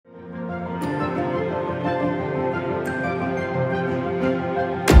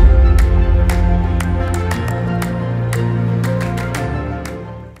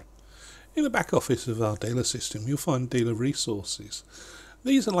back office of our dealer system, you'll find dealer resources.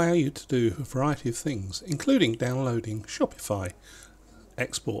 These allow you to do a variety of things, including downloading Shopify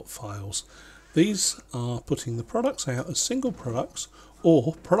export files. These are putting the products out as single products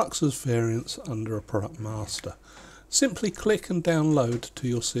or products as variants under a product master. Simply click and download to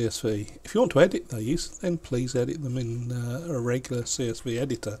your CSV. If you want to edit these, then please edit them in a regular CSV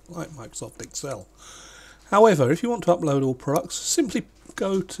editor like Microsoft Excel. However, if you want to upload all products, simply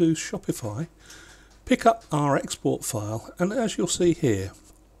go to Shopify, pick up our export file, and as you'll see here,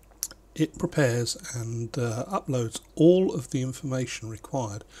 it prepares and uploads all of the information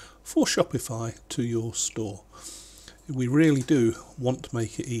required for Shopify to your store. We really do want to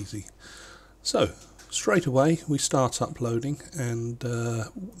make it easy. So straight away we start uploading, and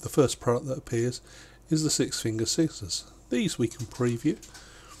the first product that appears is the 6-finger scissors. These we can preview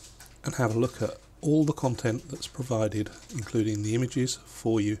and have a look at all the content that's provided, including the images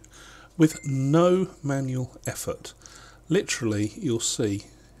for you, with no manual effort. Literally, you'll see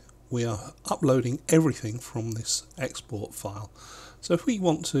we are uploading everything from this export file. So if we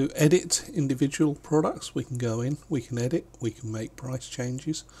want to edit individual products, we can go in, we can edit, we can make price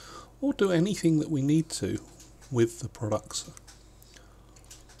changes, or do anything that we need to with the products.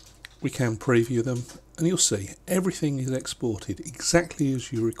 We can preview them, and you'll see everything is exported exactly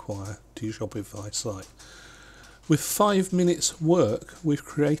as you require to your Shopify site. With 5 minutes work, we've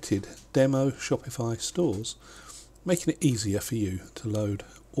created demo Shopify stores, making it easier for you to load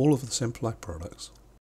all of the Semperfli products